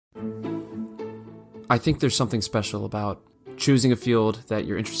I think there's something special about choosing a field that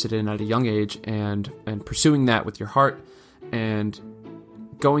you're interested in at a young age and pursuing that with your heart and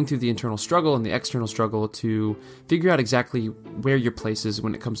going through the internal struggle and the external struggle to figure out exactly where your place is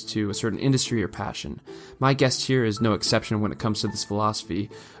when it comes to a certain industry or passion. My guest here is no exception when it comes to this philosophy.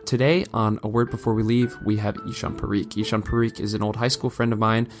 Today on A Word Before We Leave, we have Ishan Parikh. Ishan Parikh is an old high school friend of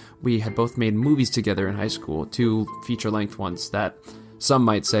mine. We had both made movies together in high school, 2 feature-length ones that some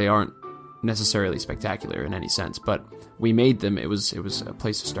might say aren't necessarily spectacular in any sense, but we made them. It was a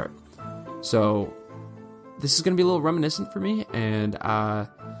place to start. So this is going to be a little reminiscent for me, and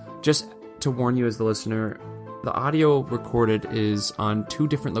just to warn you as the listener, the audio recorded is on 2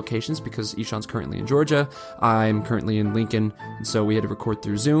 different locations because Ishan's currently in Georgia. I'm currently in Lincoln, and so we had to record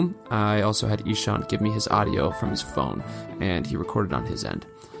through Zoom. I also had Ishan give me his audio from his phone, and he recorded on his end.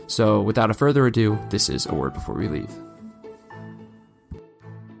 So without a further ado, this is A Word Before We Leave.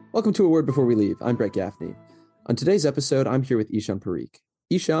 Welcome to A Word Before We Leave. I'm Brett Gaffney. On today's episode, I'm here with Ishan Parikh.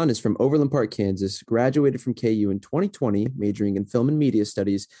 Ishan is from Overland Park, Kansas, graduated from KU in 2020, majoring in film and media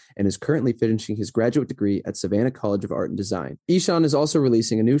studies, and is currently finishing his graduate degree at Savannah College of Art and Design. Ishan is also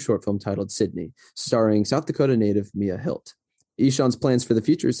releasing a new short film titled Sydney, starring South Dakota native Mia Hilt. Ishan's plans for the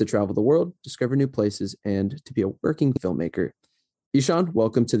future is to travel the world, discover new places, and to be a working filmmaker. Ishan,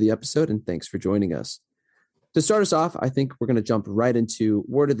 welcome to the episode, and thanks for joining us. To start us off, I think we're going to jump right into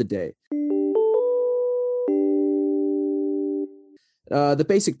Word of the Day. The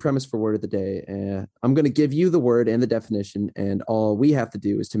basic premise for Word of the Day, I'm going to give you the word and the definition, and all we have to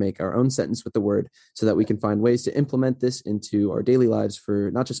do is to make our own sentence with the word so that we can find ways to implement this into our daily lives for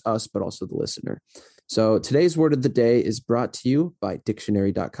not just us, but also the listener. So today's Word of the Day is brought to you by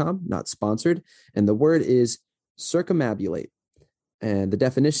dictionary.com, not sponsored, and the word is circumambulate. And the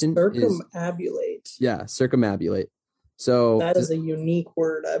definition circumambulate. Circumambulate. So that is a unique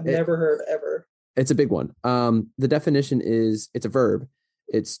word I've never heard ever. It's a big one. The definition is it's a verb.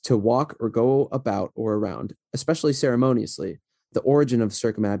 It's to walk or go about or around, especially ceremoniously. The origin of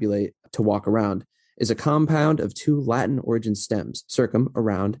circumambulate, to walk around, is a compound of 2 Latin origin stems, circum,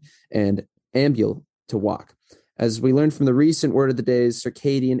 around, and ambule, to walk. As we learned from the recent Word of the Day's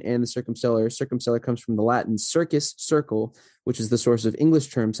circadian and the circumstellar comes from the Latin circus, circle, which is the source of English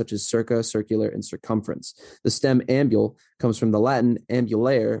terms such as circa, circular, and circumference. The stem ambule comes from the Latin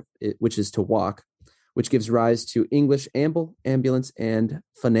ambulare, which is to walk, which gives rise to English amble, ambulance, and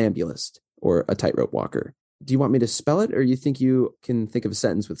funambulist, or a tightrope walker. Do you want me to spell it, or you think you can think of a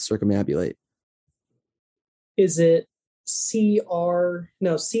sentence with circumambulate? Is it CircumAbulate?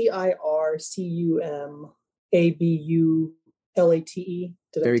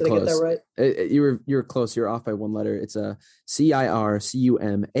 Did I get that right? You were close. You're off by 1 letter. It's a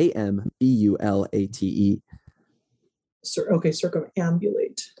CircumAmbulate. Okay,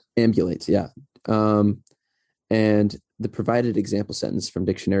 circumambulate. Ambulate, yeah. And the provided example sentence from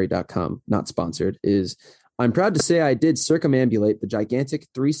dictionary.com, not sponsored, is, I'm proud to say I did circumambulate the gigantic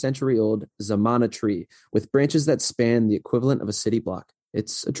 3-century-old Zamana tree with branches that span the equivalent of a city block.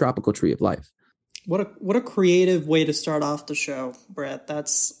 It's a tropical tree of life. What a creative way to start off the show, Brett.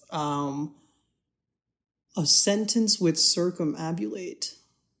 That's a sentence with circumambulate.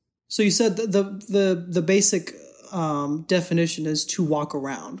 So you said the basic definition is to walk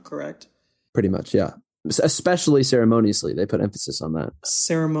around, correct? Pretty much, yeah. Especially ceremoniously. They put emphasis on that.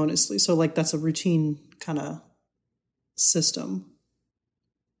 Ceremoniously. So like that's a routine kind of system.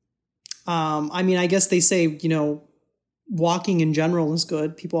 I mean, I guess they say, walking in general is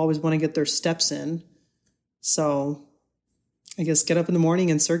good. People always want to get their steps in. So I guess get up in the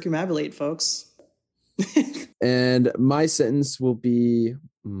morning and circumambulate, folks. And my sentence will be,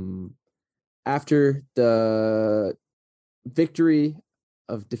 after the victory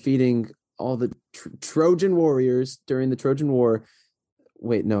of defeating all the Trojan warriors during the Trojan War.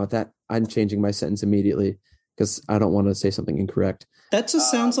 Wait, no, I'm changing my sentence immediately because I don't want to say something incorrect. That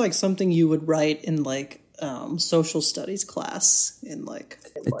just sounds like something you would write in social studies class in it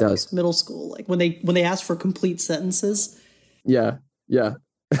does middle school, like when they ask for complete sentences. Yeah.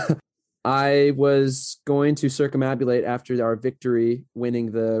 I was going to circumambulate after our victory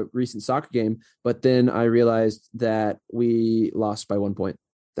winning the recent soccer game, but then I realized that we lost by 1 point.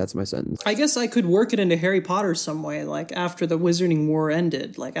 That's my sentence. I guess I could work it into Harry Potter some way, like after the Wizarding War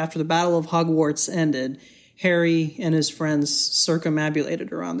ended, like after the Battle of Hogwarts ended, Harry and his friends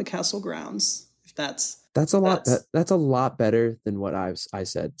circumambulated around the castle grounds. If that's a lot better than what I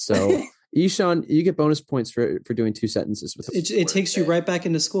said. So Ishan, you get bonus points for doing 2 sentences with it takes you right back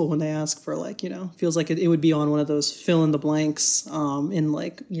into school when they ask for feels like it would be on one of those fill in the blanks in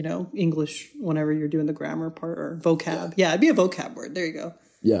English whenever you're doing the grammar part or vocab. Yeah, it'd be a vocab word. There you go.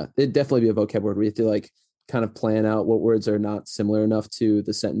 Yeah, it'd definitely be a vocab word. We have to like kind of plan out what words are not similar enough to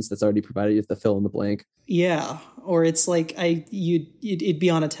the sentence that's already provided. You have to fill in the blank. Yeah, or it's like it'd be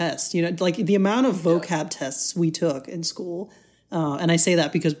on a test, like the amount of vocab tests we took in school. And I say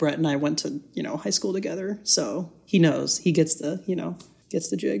that because Brett and I went to, high school together. So he knows, he gets gets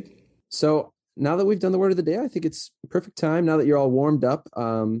the jig. So now that we've done the word of the day, I think it's perfect time now that you're all warmed up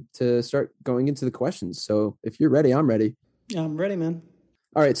to start going into the questions. So if you're ready, I'm ready. Yeah, I'm ready, man.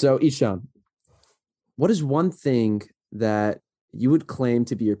 All right. So Ishan, what is one thing that you would claim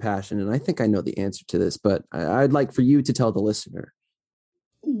to be your passion? And I think I know the answer to this, but I'd like for you to tell the listener.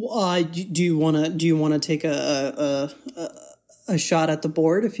 Do you want to take a shot at the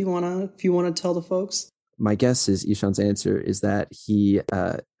board if you want to tell the folks? My guess is Ishan's answer is that he's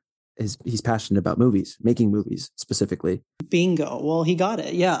passionate about movies, making movies specifically. Bingo. Well, he got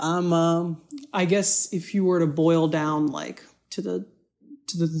it. Yeah. I guess if you were to boil down like to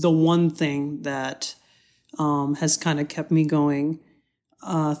the one thing that has kind of kept me going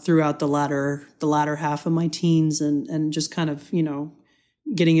throughout the latter half of my teens and just kind of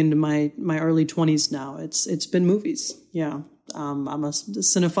getting into my early 20s now, it's been movies. Yeah. I'm a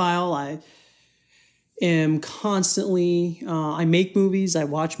cinephile. I am constantly I make movies, I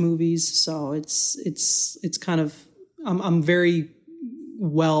watch movies, so it's kind of I'm very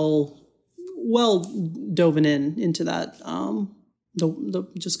well doven into that the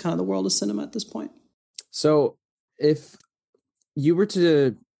just kind of the world of cinema at this point. So if you were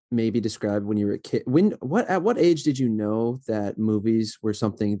to maybe describe when you were a kid, at what age did you know that movies were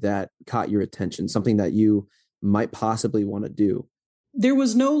something that caught your attention, something that you might possibly want to do? There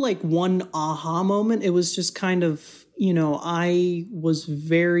was no like one aha moment. It was just kind of, I was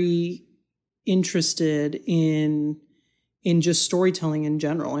very interested in just storytelling in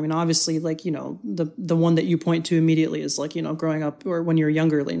general. I mean, obviously, like, the one that you point to immediately is like, growing up or when you're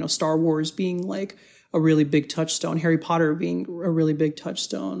younger, Star Wars being like a really big touchstone, Harry Potter being a really big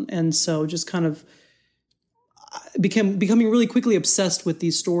touchstone. And so just kind of becoming really quickly obsessed with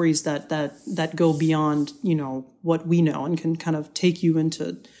these stories that go beyond, what we know and can kind of take you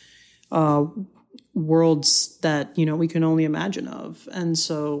into worlds that, we can only imagine of. And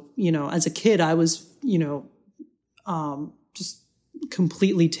so, as a kid, I was, just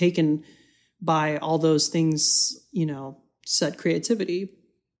completely taken by all those things, set creativity.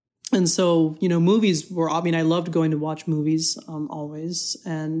 And so, movies I loved going to watch movies, always.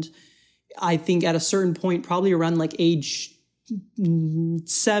 And I think at a certain point, probably around like age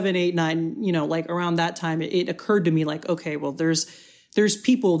 7, 8, 9, like around that time, it occurred to me like, okay, well, there's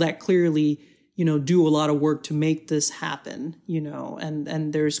people that clearly, do a lot of work to make this happen,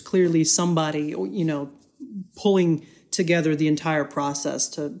 and there's clearly somebody, pulling together the entire process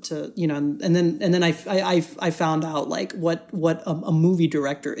to and then I found out like what a movie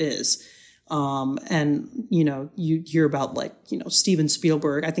director is. And you hear about like, Steven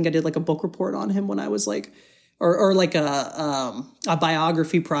Spielberg. I think I did like a book report on him when I was like, or like a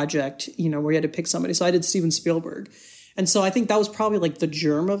biography project, where you had to pick somebody. So I did Steven Spielberg. And so I think that was probably like the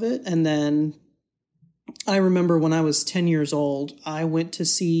germ of it. And then I remember when I was 10 years old, I went to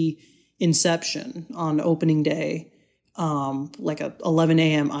see Inception on opening day, like a 11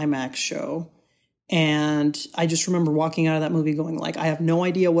 a.m. IMAX show. And I just remember walking out of that movie going like, I have no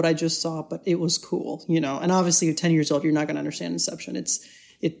idea what I just saw, but it was cool, and obviously at 10 years old, you're not going to understand Inception.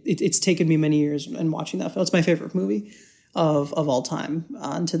 It's taken me many years and watching that film. It's my favorite movie of all time,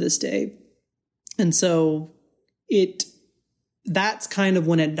 to this day. And so that's kind of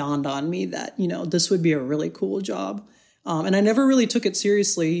when it dawned on me that, this would be a really cool job. And I never really took it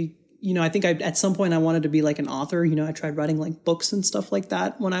seriously. I think at some point I wanted to be like an author. I tried writing like books and stuff like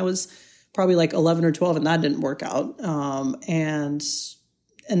that when I was probably like 11 or 12, and that didn't work out. And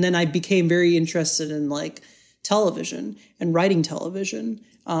then I became very interested in like television and writing television,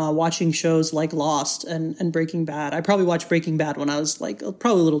 watching shows like Lost and Breaking Bad. I probably watched Breaking Bad when I was like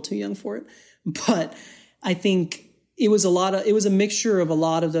probably a little too young for it, but I think it was a mixture of a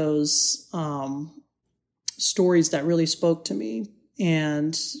lot of those stories that really spoke to me,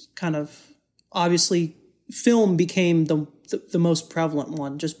 and kind of obviously film became the most prevalent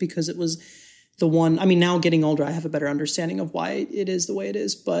one just because it was the one. I mean, now getting older, I have a better understanding of why it is the way it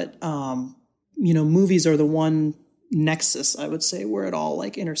is. But, movies are the one nexus, I would say, where it all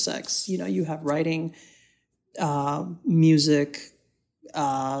like intersects. You have writing, music,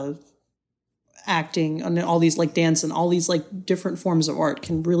 acting, and all these like dance and all these like different forms of art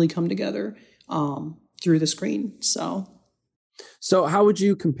can really come together through the screen. So. So how would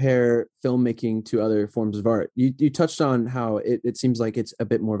you compare filmmaking to other forms of art? You touched on how it seems like it's a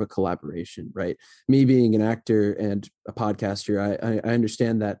bit more of a collaboration, right? Me being an actor and a podcaster, I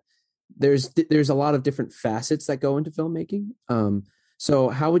understand that there's a lot of different facets that go into filmmaking. So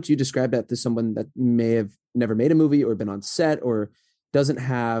how would you describe that to someone that may have never made a movie or been on set or doesn't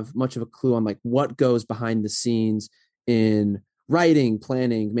have much of a clue on like what goes behind the scenes in writing,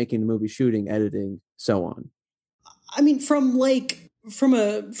 planning, making the movie, shooting, editing, so on? I mean, from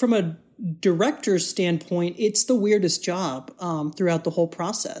a director's standpoint, it's the weirdest job throughout the whole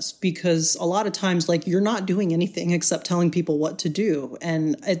process, because a lot of times, like, you're not doing anything except telling people what to do,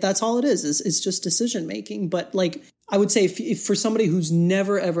 and that's all it is. It's just decision making. But like, I would say, if for somebody who's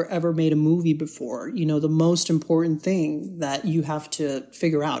never ever made a movie before, you know, the most important thing that you have to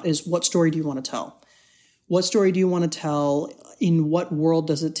figure out is, what story do you want to tell? What story do you want to tell? In what world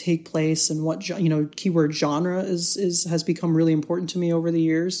does it take place? And what, you know, keyword genre has become really important to me over the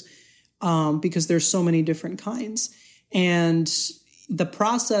years, because there's so many different kinds. And the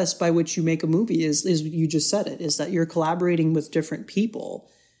process by which you make a movie is you just said it, is that you're collaborating with different people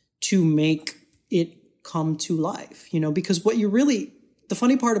to make it come to life, you know, because the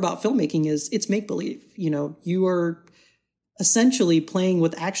funny part about filmmaking is it's make believe. You know, you are essentially playing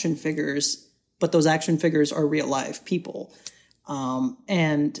with action figures, but those action figures are real life people.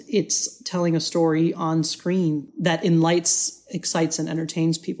 And it's telling a story on screen that enlightens, excites, and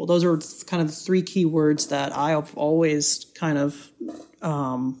entertains people. Those are kind of the three key words that I have always kind of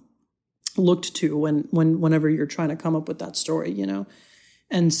looked to whenever you're trying to come up with that story, you know?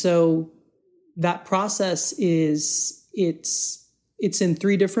 And so that process it's in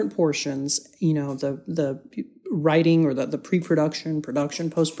three different portions, you know, the writing, or the pre-production, production,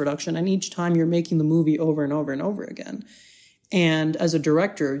 post-production, and each time you're making the movie over and over and over again. And as a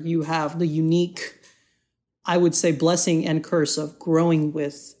director, you have the unique, I would say, blessing and curse of growing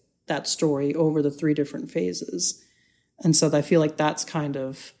with that story over the three different phases. And so I feel like that's kind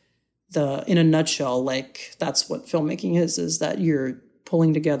of in a nutshell, like, that's what filmmaking is that you're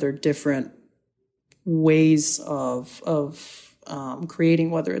pulling together different ways of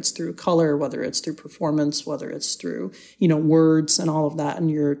creating, whether it's through color, whether it's through performance, whether it's through, you know, words and all of that. And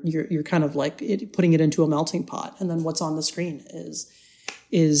you're kind of like putting it into a melting pot. And then what's on the screen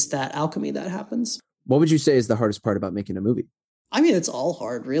is that alchemy that happens. What would you say is the hardest part about making a movie? I mean, it's all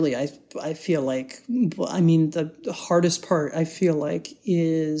hard, really. I feel like, I mean, the hardest part, I feel like,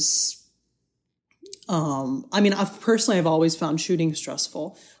 is, I mean, I've always found shooting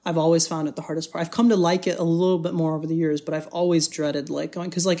stressful. I've always found it the hardest part. I've come to like it a little bit more over the years, but I've always dreaded like going,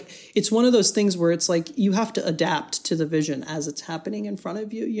 because like, it's one of those things where it's like, you have to adapt to the vision as it's happening in front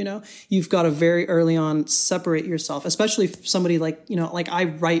of you. You know, you've got to very early on separate yourself, especially if somebody like, you know, like, I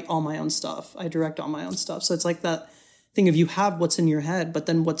write all my own stuff. I direct all my own stuff. So it's like that thing of, you have what's in your head, but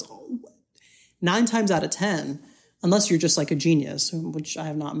then what's 9 times out of 10, unless you're just like a genius, which I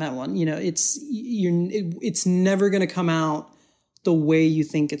have not met one, you know, it's never going to come out the way you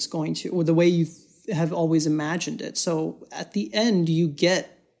think it's going to, or the way you have always imagined it. So at the end, you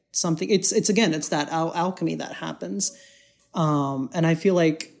get something. It's that alchemy that happens, and I feel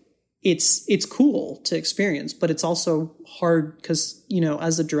like it's cool to experience, but it's also hard because, you know,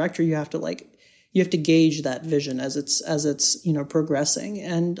 as a director, you have to gauge that vision as it's you know, progressing,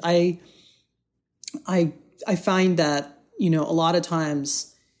 and I find that, you know, a lot of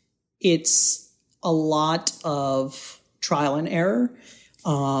times it's a lot of trial and error.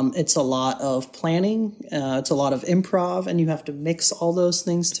 It's a lot of planning. It's a lot of improv, and you have to mix all those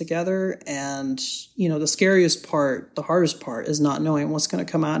things together. And, you know, the scariest part, the hardest part, is not knowing what's going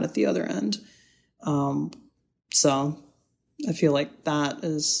to come out at the other end. So I feel like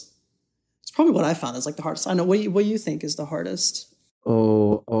it's probably what I found is like the hardest. I know what you think is the hardest.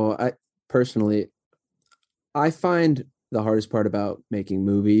 I personally, I find the hardest part about making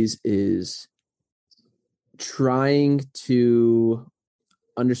movies is trying to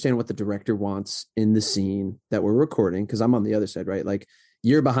understand what the director wants in the scene that we're recording, because I'm on the other side, right? Like,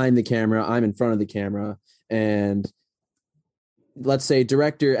 you're behind the camera, I'm in front of the camera, and let's say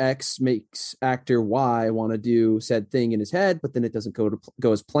director X makes actor Y want to do said thing in his head, but then it doesn't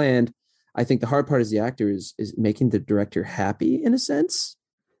go as planned. I think the hard part as the actor is making the director happy, in a sense,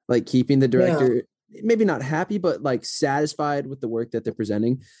 like keeping the director maybe not happy, but like satisfied with the work that they're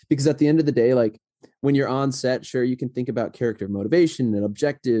presenting. Because at the end of the day, like, when you're on set, sure, you can think about character motivation and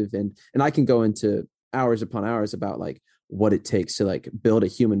objective, and I can go into hours upon hours about like what it takes to like build a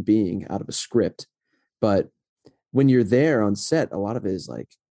human being out of a script. But when you're there on set, a lot of it is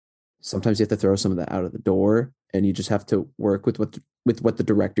like, sometimes you have to throw some of that out of the door, and you just have to work with what the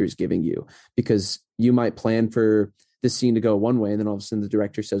director is giving you, because you might plan for this scene to go one way, and then all of a sudden the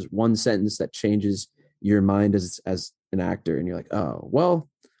director says one sentence that changes your mind as an actor, and you're like, oh, well,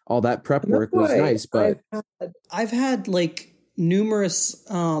 all that prep work was nice, but I've had like numerous,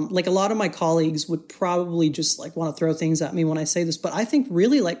 like a lot of my colleagues would probably just like want to throw things at me when I say this, but I think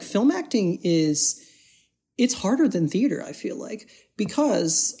really like film acting it's harder than theater, I feel like,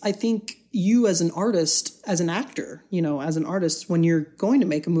 because I think you as an artist, as an actor, as an artist, when you're going to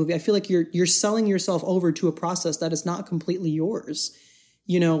make a movie, I feel like you're selling yourself over to a process that is not completely yours.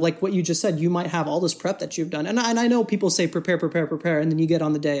 Like what you just said, you might have all this prep that you've done. And I know people say prepare, and then you get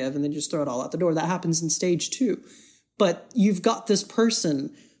on the day of and then just throw it all out the door. That happens in stage too. But you've got this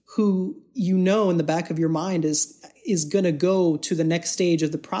person who in the back of your mind is going to go to the next stage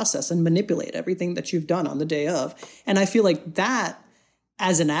of the process and manipulate everything that you've done on the day of. And I feel like that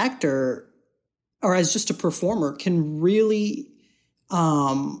as an actor or as just a performer can really,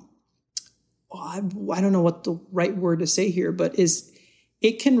 I don't know what the right word to say here, but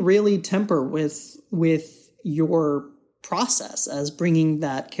it can really temper with your process as bringing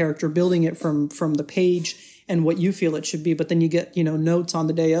that character, building it from the page and what you feel it should be. But then you get, notes on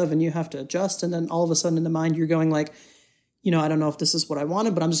the day of and you have to adjust. And then all of a sudden in the mind, you're going like, I don't know if this is what I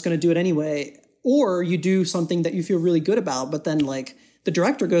wanted, but I'm just going to do it anyway. Or you do something that you feel really good about, but then like the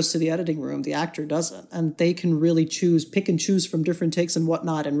director goes to the editing room, the actor doesn't. And they can really pick and choose from different takes and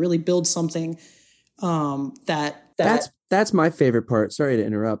whatnot and really build something that's my favorite part. Sorry to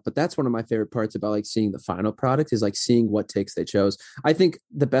interrupt, but that's one of my favorite parts about like seeing the final product is like seeing what takes they chose. I think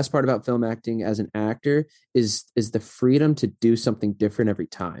the best part about film acting as an actor is the freedom to do something different every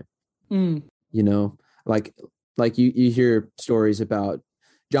time. Like you hear stories about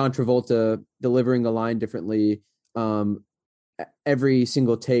John Travolta delivering a line differently every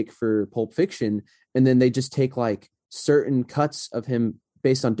single take for Pulp Fiction, and then they just take like certain cuts of him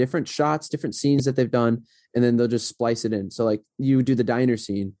based on different shots, different scenes that they've done, and then they'll just splice it in. So like you do the diner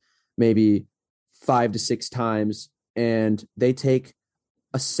scene maybe 5 to 6 times, and they take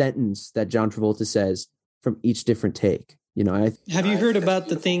a sentence that John Travolta says from each different take. Have you heard about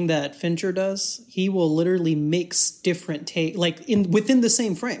the thing that Fincher does? He will literally mix different take, like within the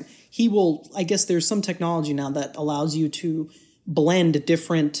same frame. He will, I guess there's some technology now that allows you to blend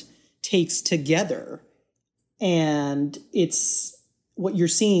different takes together. And what you're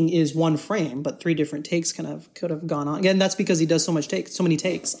seeing is one frame, but 3 different takes could have gone on. Again, that's because he does so many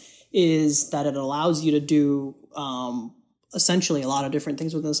takes, is that it allows you to do essentially a lot of different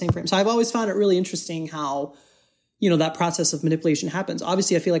things within the same frame. So I've always found it really interesting how, that process of manipulation happens.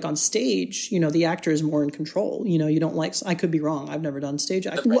 Obviously, I feel like on stage, the actor is more in control. You don't like, I could be wrong. I've never done stage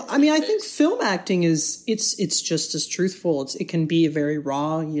acting. Well, I mean, I think film acting it's just as truthful. It can be very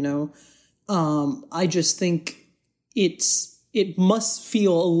raw, I just think it must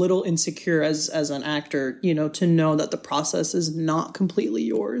feel a little insecure as an actor, to know that the process is not completely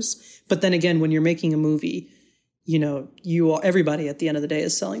yours. But then again, when you're making a movie, everybody at the end of the day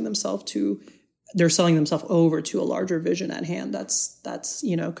is selling themselves over to a larger vision at hand. That's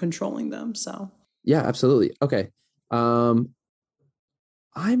controlling them. So yeah, absolutely. Okay. I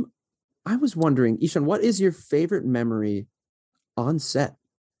was wondering, Ishan, what is your favorite memory on set?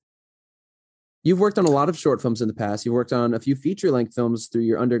 You've worked on a lot of short films in the past. You've worked on a few feature-length films through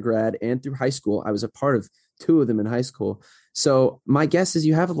your undergrad and through high school. I was a part of 2 of them in high school. So my guess is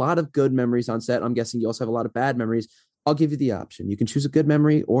you have a lot of good memories on set. I'm guessing you also have a lot of bad memories. I'll give you the option. You can choose a good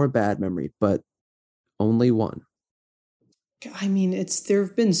memory or a bad memory, but only one. I mean, there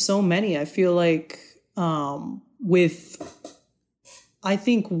have been so many. I feel like I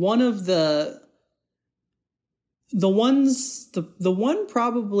think one of the one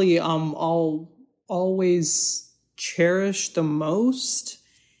probably I'll always cherish the most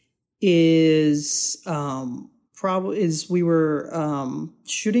is we were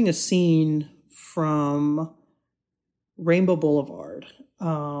shooting a scene from Rainbow Boulevard.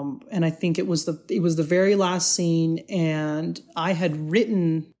 And I think it was the very last scene, and I had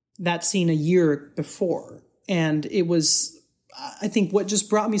written that scene a year before, and it was, I think what just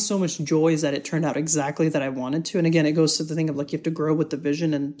brought me so much joy is that it turned out exactly that I wanted to. And again, it goes to the thing of like, you have to grow with the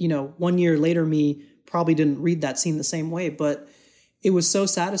vision. And, 1 year later, me probably didn't read that scene the same way, but it was so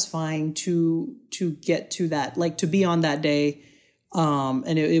satisfying to get to that, like to be on that day.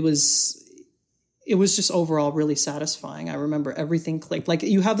 And it was just overall really satisfying. I remember everything clicked. Like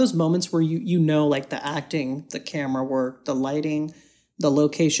you have those moments where like the acting, the camera work, the lighting, the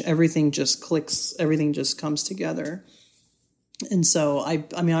location, everything just clicks, everything just comes together. And so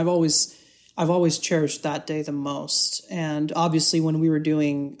I've always cherished that day the most. And obviously when we were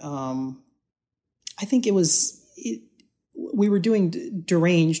doing, I think we were doing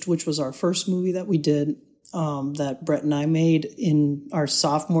Deranged, which was our first movie that we did. that Brett and I made in our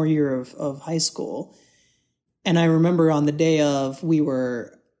sophomore year of high school. And I remember on the day of,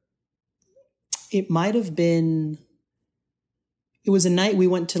 it might have been, it was a night we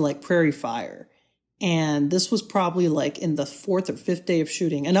went to like Prairie Fire. And this was probably like in the 4th or 5th day of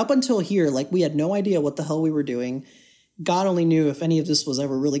shooting. And up until here, like we had no idea what the hell we were doing. God only knew if any of this was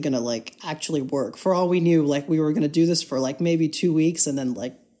ever really going to like actually work. For all we knew, like we were going to do this for like maybe 2 weeks. And then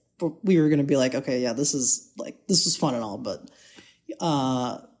like we were going to be like, okay, yeah, this was fun and all. But,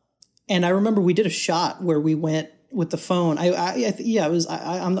 and I remember we did a shot where we went with the phone. I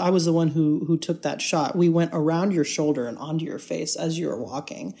was the one who took that shot. We went around your shoulder and onto your face as you were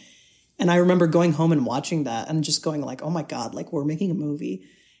walking. And I remember going home and watching that and just going like, oh my God, like we're making a movie.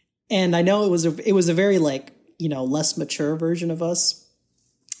 And I know it was a very like, less mature version of us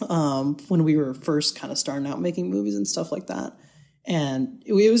when we were first kind of starting out making movies and stuff like that. And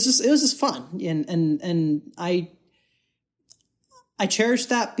it was just fun. And I cherish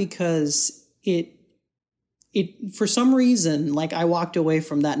that because it for some reason, like I walked away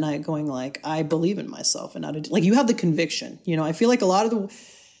from that night going like, I believe in myself and like you have the conviction, I feel like a lot of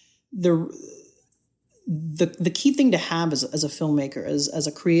the key thing to have as a filmmaker, as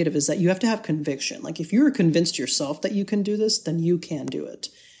a creative, is that you have to have conviction. Like if you're convinced yourself that you can do this, then you can do it.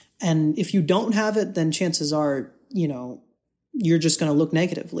 And if you don't have it, then chances are, you're just going to look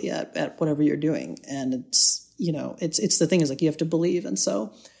negatively at whatever you're doing. And it's the thing is like, you have to believe. And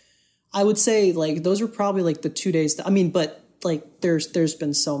so I would say like, those are probably like the 2 days but like there's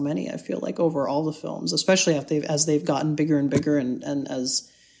been so many, I feel like over all the films, especially as they've gotten bigger and bigger and as,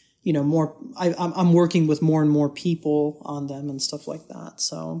 more, I'm working with more and more people on them and stuff like that.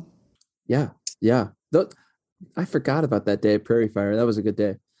 So. Yeah. I forgot about that day at Prairie Fire. That was a good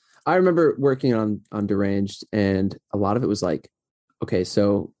day. I remember working on Deranged, and a lot of it was like, okay,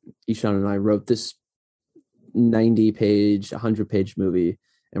 so Ishan and I wrote this 90-page, 100-page movie,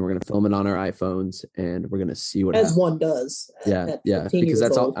 and we're going to film it on our iPhones, and we're going to see what happens. As one does. Yeah. Because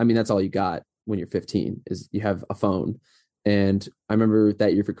that's all. I mean, that's all you got when you're 15 is you have a phone. And I remember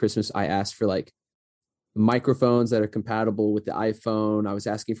that year for Christmas, I asked for like microphones that are compatible with the iPhone. I was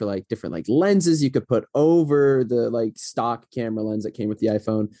asking for like different like lenses you could put over the like stock camera lens that came with the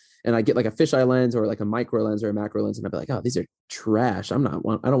iPhone. And I get like a fisheye lens or like a micro lens or a macro lens. And I'd be like, oh, these are trash. I don't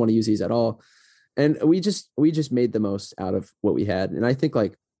want to use these at all. And we just made the most out of what we had. And I think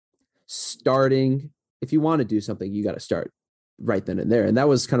like starting, if you want to do something, you got to start right then and there. And that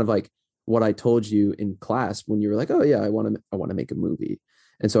was kind of like what I told you in class when you were like, oh yeah, I want to make a movie.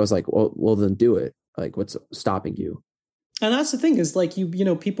 And so I was like, well then do it. Like what's stopping you? And that's the thing is like,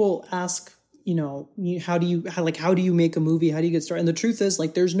 people ask, how do you make a movie? How do you get started? And the truth is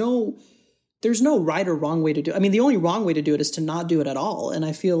like, there's no right or wrong way to do it. I mean, the only wrong way to do it is to not do it at all. And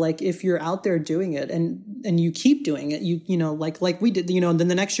I feel like if you're out there doing it and you keep doing it, like we did, and then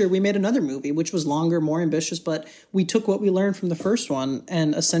the next year we made another movie, which was longer, more ambitious, but we took what we learned from the first one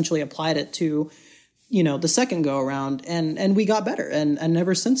and essentially applied it to, the second go around and we got better. And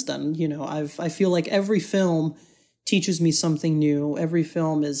ever since then, I feel like every film teaches me something new. Every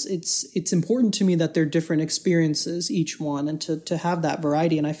film it's important to me that they're different experiences, each one, and to have that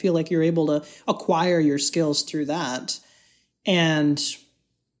variety. And I feel like you're able to acquire your skills through that. And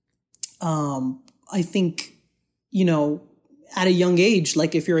I think, at a young age,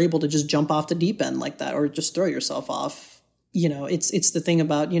 like if you're able to just jump off the deep end like that, or just throw yourself off, it's the thing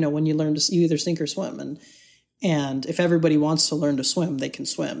about, when you learn you either sink or swim. And if everybody wants to learn to swim, they can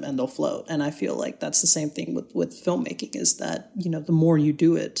swim and they'll float. And I feel like that's the same thing with filmmaking, is that, the more you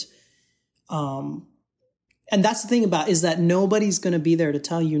do it. And that's the thing about, is that nobody's going to be there to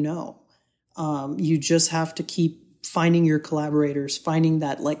tell you no. You just have to keep finding your collaborators, finding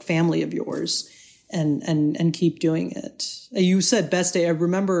that like family of yours and keep doing it. You said best day. I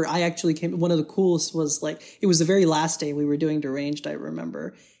remember I actually one of the coolest was like, it was the very last day we were doing Deranged, I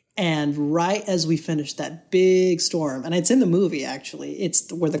remember. And right as we finished that big storm, and it's in the movie, actually,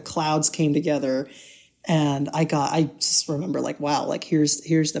 it's where the clouds came together. And I just remember like, wow, like here's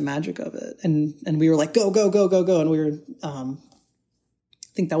the magic of it. And we were like, go, go, go, go, go. And we were, I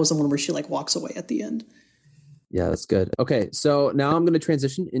think that was the one where she like walks away at the end. Yeah, that's good. Okay. So now I'm going to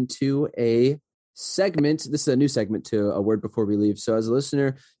transition into a segment. This is a new segment to A Word Before We Leave. So as a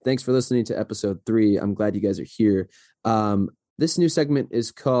listener, thanks for listening to episode 3. I'm glad you guys are here. This new segment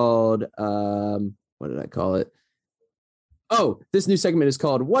is called, what did I call it? Oh, this new segment is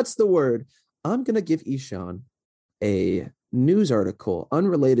called What's the Word? I'm going to give Ishan a news article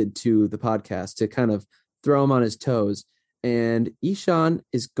unrelated to the podcast to kind of throw him on his toes. And Ishan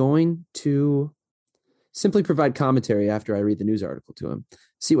is going to simply provide commentary after I read the news article to him,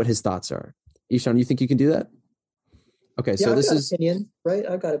 see what his thoughts are. Ishan, you think you can do that? Okay, Yeah, so I've got opinion, right?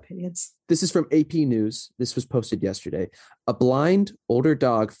 I've got opinions. this is from AP News. This was posted yesterday. A blind older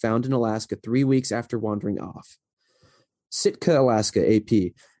dog found in Alaska 3 weeks after wandering off. Sitka, Alaska,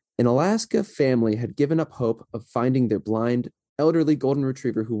 AP. An Alaska family had given up hope of finding their blind elderly golden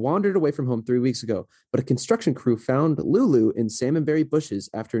retriever who wandered away from home 3 weeks ago, but a construction crew found Lulu in salmonberry bushes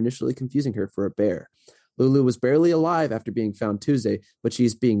after initially confusing her for a bear. Lulu was barely alive after being found Tuesday, but she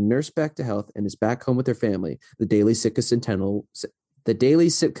is being nursed back to health and is back home with her family. The Daily Sitka Sentinel, the Daily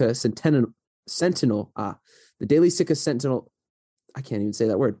Sitka Sentinel, the Daily Sitka Sentinel, I can't even say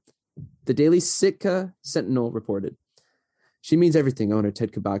that word. The Daily Sitka Sentinel reported. She means everything, owner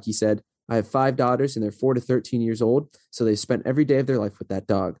Ted Kabaki said. I have 5 daughters and they're 4 to 13 years old, so they spent every day of their life with that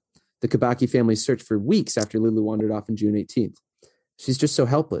dog. The Kabaki family searched for weeks after Lulu wandered off on June 18th. She's just so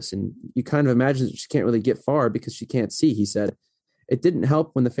helpless, and you kind of imagine that she can't really get far because she can't see, he said. It didn't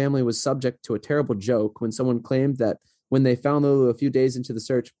help when the family was subject to a terrible joke when someone claimed that when they found Lulu a few days into the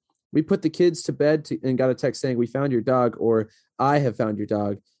search, we put the kids to bed and got a text saying, we found your dog, or I have found your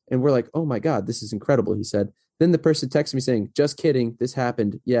dog. And we're like, oh my God, this is incredible, he said. Then the person texted me saying, just kidding, this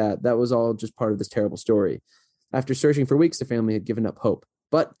happened. Yeah, that was all just part of this terrible story. After searching for weeks, the family had given up hope.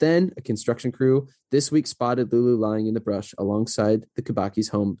 But then a construction crew this week spotted Lulu lying in the brush alongside the Kabaki's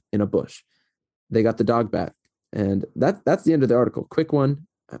home in a bush. They got the dog back. And that's the end of the article. Quick one.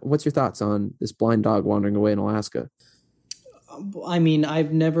 What's your thoughts on this blind dog wandering away in Alaska? I mean,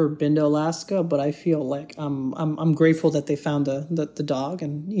 I've never been to Alaska, but I feel like I'm grateful that they found the dog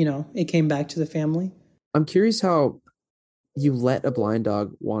and, it came back to the family. I'm curious how you let a blind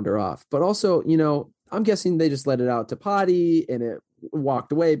dog wander off, but also, I'm guessing they just let it out to potty and it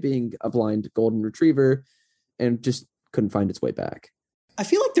walked away being a blind golden retriever and just couldn't find its way back. I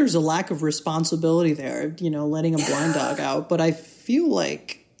feel like there's a lack of responsibility there, letting a blind dog out, but I feel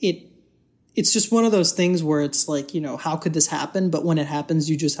like it's just one of those things where it's like, how could this happen? But when it happens,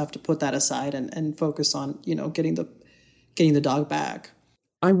 you just have to put that aside and focus on, getting the dog back.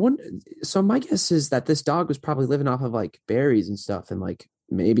 I wonder. So my guess is that this dog was probably living off of like berries and stuff and like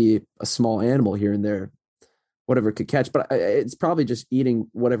maybe a small animal here and there, whatever it could catch, but it's probably just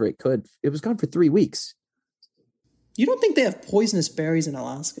eating whatever it could. It was gone for 3 weeks. You don't think they have poisonous berries in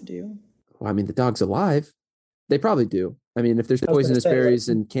Alaska, do you? Well, I mean, the dog's alive. They probably do. I mean, if there's poisonous berries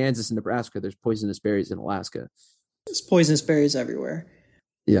in Kansas and Nebraska, there's poisonous berries in Alaska. There's poisonous berries everywhere.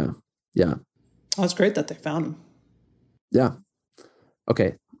 Yeah. Yeah. Oh, it's great that they found them. Yeah.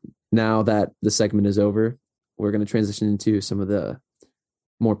 Okay. Now that the segment is over, we're going to transition into some of the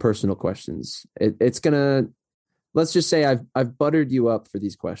more personal questions. Let's just say I've buttered you up for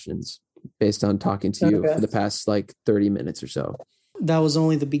these questions based on talking to you for the past like 30 minutes or so. That was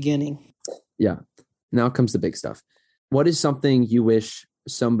only the beginning. Yeah. Now comes the big stuff. What is something you wish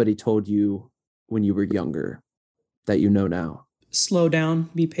somebody told you when you were younger that you know now? Slow down,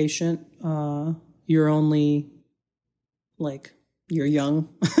 be patient. You're only you're young.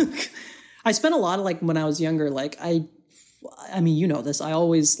 I spent a lot of when I was younger, I mean, you know this. I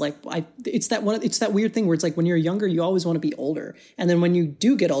always it's that weird thing where it's like when you're younger, you always want to be older. And then when you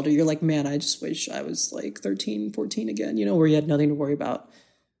do get older, you're like, man, I just wish I was 13, 14 again, where you had nothing to worry about.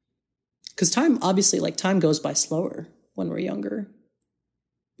 Because time goes by slower when we're younger.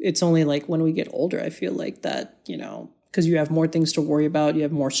 It's only when we get older, I feel like that, because you have more things to worry about, you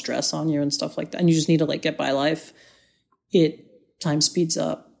have more stress on you and stuff like that. And you just need to get by life. Time speeds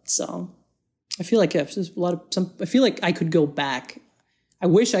up. So I feel like I feel like I could go back. I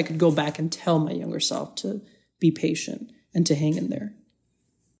wish I could go back and tell my younger self to be patient and to hang in there.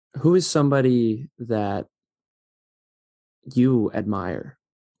 Who is somebody that you admire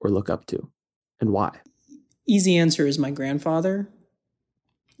or look up to, and why? Easy answer is my grandfather.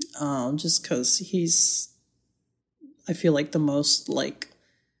 Just because he's, I feel like the most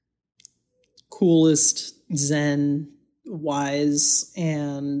coolest Zen, wise,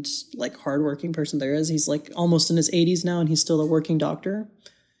 and hardworking person there is. He's almost in his 80s now, and he's still a working doctor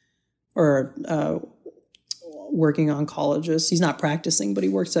or working oncologist. He's not practicing, but he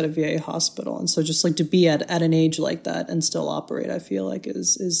works at a VA hospital. And so just to be at an age like that and still operate, I feel like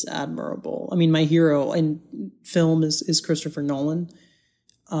is admirable. I mean, my hero in film is Christopher Nolan.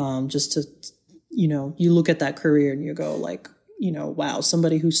 Just to, you look at that career and you go wow,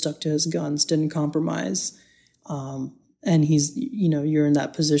 somebody who stuck to his guns, didn't compromise. And he's, you're in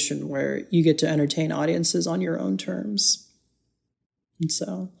that position where you get to entertain audiences on your own terms. And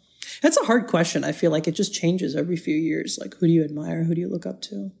so that's a hard question. I feel like it just changes every few years. Who do you admire? Who do you look up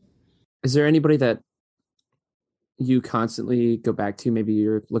to? Is there anybody that you constantly go back to? Maybe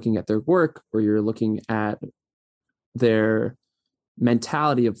you're looking at their work or you're looking at their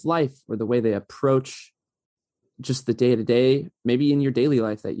mentality of life or the way they approach just the day to day, maybe in your daily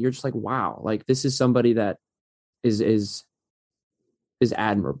life, that you're just like, wow, like this is somebody that is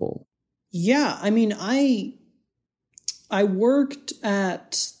admirable? Yeah, I mean, I worked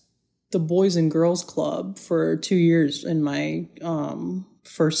at the Boys and Girls Club for 2 years in my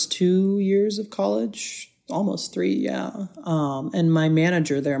first 2 years of college, almost three, yeah. And my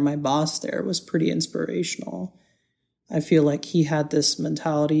manager there, my boss there, was pretty inspirational. I feel like he had this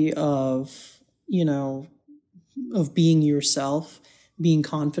mentality of, of being yourself, being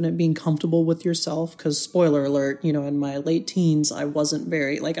confident, being comfortable with yourself. Because spoiler alert, in my late teens, I wasn't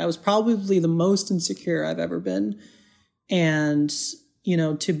I was probably the most insecure I've ever been. And,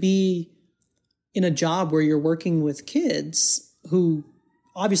 to be in a job where you're working with kids who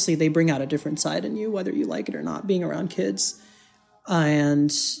obviously they bring out a different side in you, whether you like it or not, being around kids, and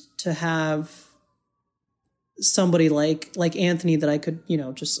to have somebody like Anthony that I could,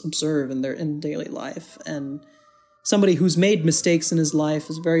 just observe in daily life, and somebody who's made mistakes in his life,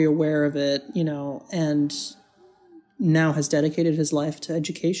 is very aware of it, and now has dedicated his life to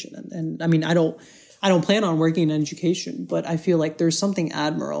education. And I mean, I don't plan on working in education, but I feel like there's something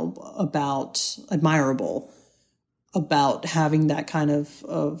admirable about having that kind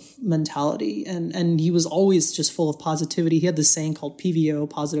of mentality. And he was always just full of positivity. He had this saying called PVO,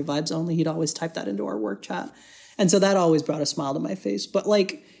 positive vibes only. He'd always type that into our work chat. And so that always brought a smile to my face. But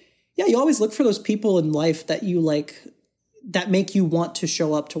yeah, you always look for those people in life that you that make you want to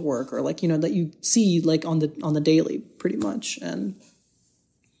show up to work, or that you see on the daily, pretty much. And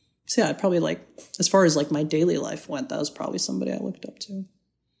so yeah, I'd probably as far as my daily life went, that was probably somebody I looked up to.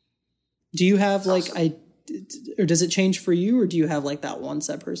 Do you have or does it change for you, or do you have that one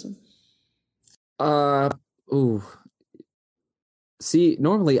set person? See,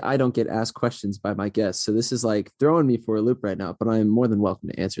 normally I don't get asked questions by my guests, so this is throwing me for a loop right now, but I'm more than welcome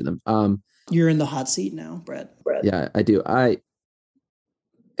to answer them. You're in the hot seat now, Brett. Yeah, I do.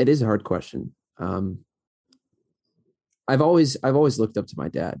 It is a hard question. I've always looked up to my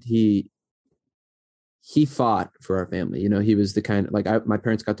dad. He fought for our family. He was the kind my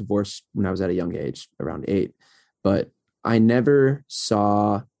parents got divorced when I was at a young age, around 8, but I never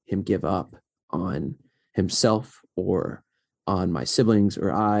saw him give up on himself or on my siblings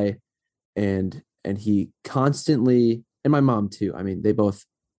or and he constantly, and my mom too. I mean, they both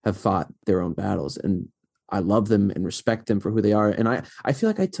have fought their own battles, and I love them and respect them for who they are. And I feel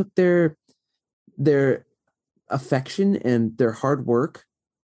like I took their affection and their hard work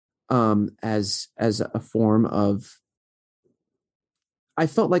as a form of, I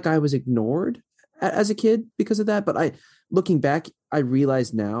felt like I was ignored as a kid because of that. But looking back, I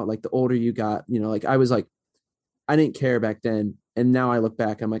realize now, the older you got, I was I didn't care back then. And now I look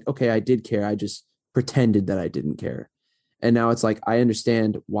back, I'm like, okay, I did care. I just pretended that I didn't care. And now it's I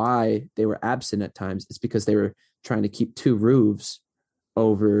understand why they were absent at times. It's because they were trying to keep two roofs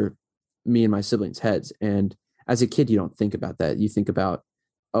over me and my siblings' heads. And as a kid, you don't think about that. You think about,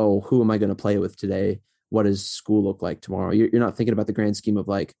 oh, who am I going to play with today? What does school look like tomorrow? You're not thinking about the grand scheme of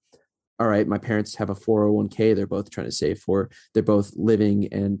all right, my parents have a 401k they're both trying to save for. They're both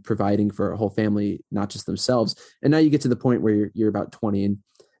living and providing for a whole family, not just themselves. And now you get to the point where you're about 20, and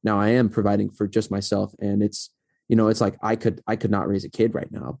now I am providing for just myself. And it's, it's I could not raise a kid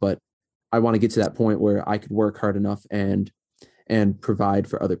right now, but I want to get to that point where I could work hard enough and provide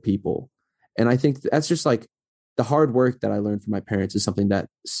for other people. And I think that's just the hard work that I learned from my parents is something that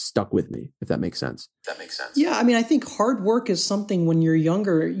stuck with me, if that makes sense. Yeah, I mean, I think hard work is something when you're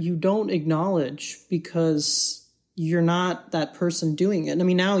younger you don't acknowledge because you're not that person doing it. I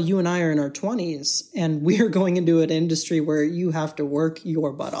mean, now you and I are in our 20s and we're going into an industry where you have to work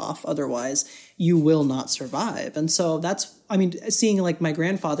your butt off. Otherwise, you will not survive. And so that's, I mean, seeing my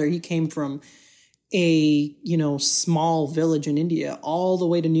grandfather, he came from a small village in India all the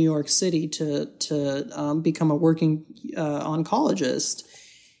way to New York City to become a working oncologist,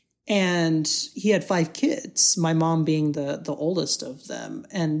 and he had 5 kids. My mom being the oldest of them,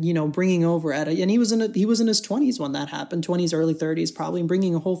 and bringing over and he was in his 20s when that happened, 20s early 30s probably,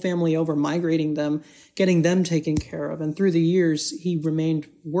 bringing a whole family over, migrating them, getting them taken care of, and through the years he remained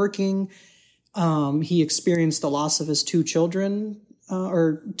working. He experienced the loss of his 2 children.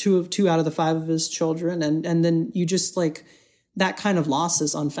 Or two out of the 5 of his children. And then you just that kind of loss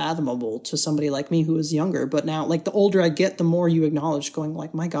is unfathomable to somebody like me who is younger. But now the older I get, the more you acknowledge going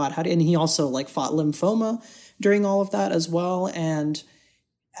my God, and he also fought lymphoma during all of that as well. And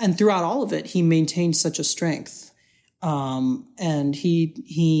throughout all of it, he maintained such a strength. And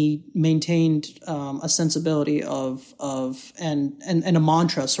he maintained a sensibility of and a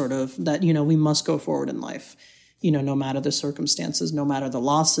mantra sort of that, we must go forward in life. no matter the circumstances, no matter the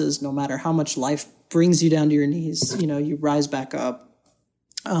losses, no matter how much life brings you down to your knees, you rise back up,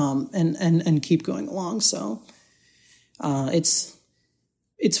 and keep going along. So,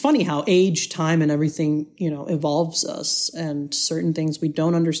 it's funny how age, time, and everything, evolves us, and certain things we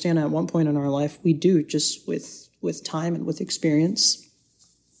don't understand at one point in our life, we do just with time and with experience.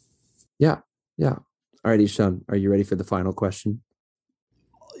 Yeah. Yeah. All right, Ishan, are you ready for the final question?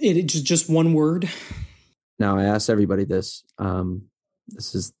 It's just one word. Now, I asked everybody this.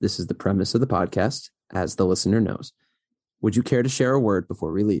 This is the premise of the podcast, as the listener knows. Would you care to share a word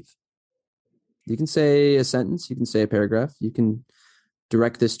before we leave? You can say a sentence. You can say a paragraph. You can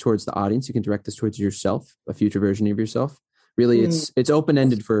direct this towards the audience. You can direct this towards yourself, a future version of yourself. Really, it's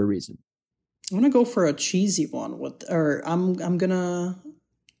open-ended for a reason. I'm gonna go for a cheesy one I'm gonna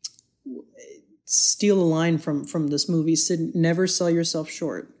steal a line from this movie, never sell yourself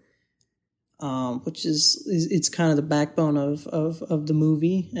short, which it's kind of the backbone of the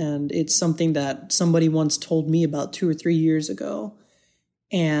movie. And it's something that somebody once told me about 2 or 3 years ago.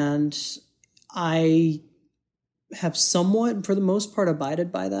 And I have somewhat, for the most part,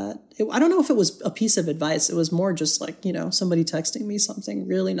 abided by that. I don't know if it was a piece of advice. It was more just like, somebody texting me something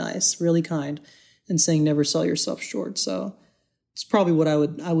really nice, really kind, and saying, never sell yourself short. So it's probably what I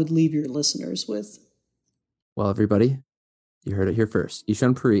would leave your listeners with. Well, everybody, you heard it here first.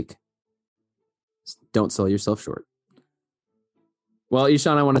 Ishan Parikh, don't sell yourself short. Well,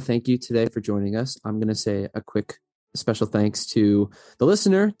 Ishan, I want to thank you today for joining us. I'm going to say a quick special thanks to the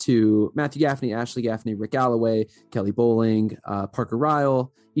listener, to Matthew Gaffney, Ashley Gaffney, Rick Alloway, Kelly Bowling, Parker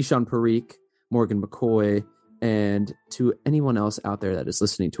Ryle, Ishan Parikh, Morgan McCoy, and to anyone else out there that is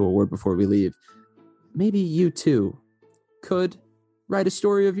listening to A Word Before We Leave. Maybe you too could write a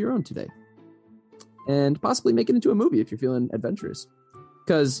story of your own today and possibly make it into a movie if you're feeling adventurous.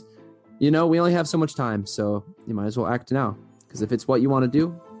 Because, we only have so much time, so you might as well act now. Because if it's what you want to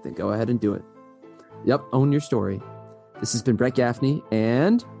do, then go ahead and do it. Yep, own your story. This has been Brett Gaffney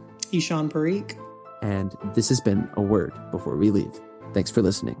and Ishan Parikh. And this has been A Word Before We Leave. Thanks for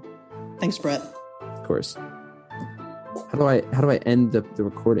listening. Thanks, Brett. Of course. How do I end the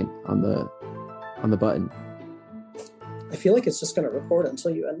recording on the button? I feel like it's just going to record until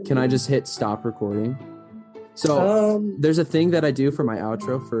you end. Can I just hit stop recording? So there's a thing that I do for my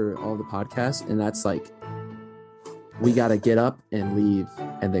outro for all the podcasts, and that's like, we got to get up and leave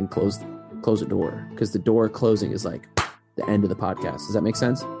and then close the door, because the door closing is like the end of the podcast. Does that make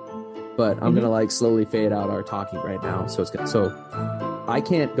sense? But I'm gonna like slowly fade out our talking right now, so I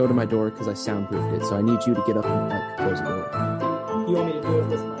can't go to my door because I soundproofed it, so I need you to get up and like close the door. You want me to do it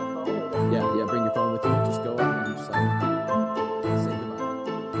with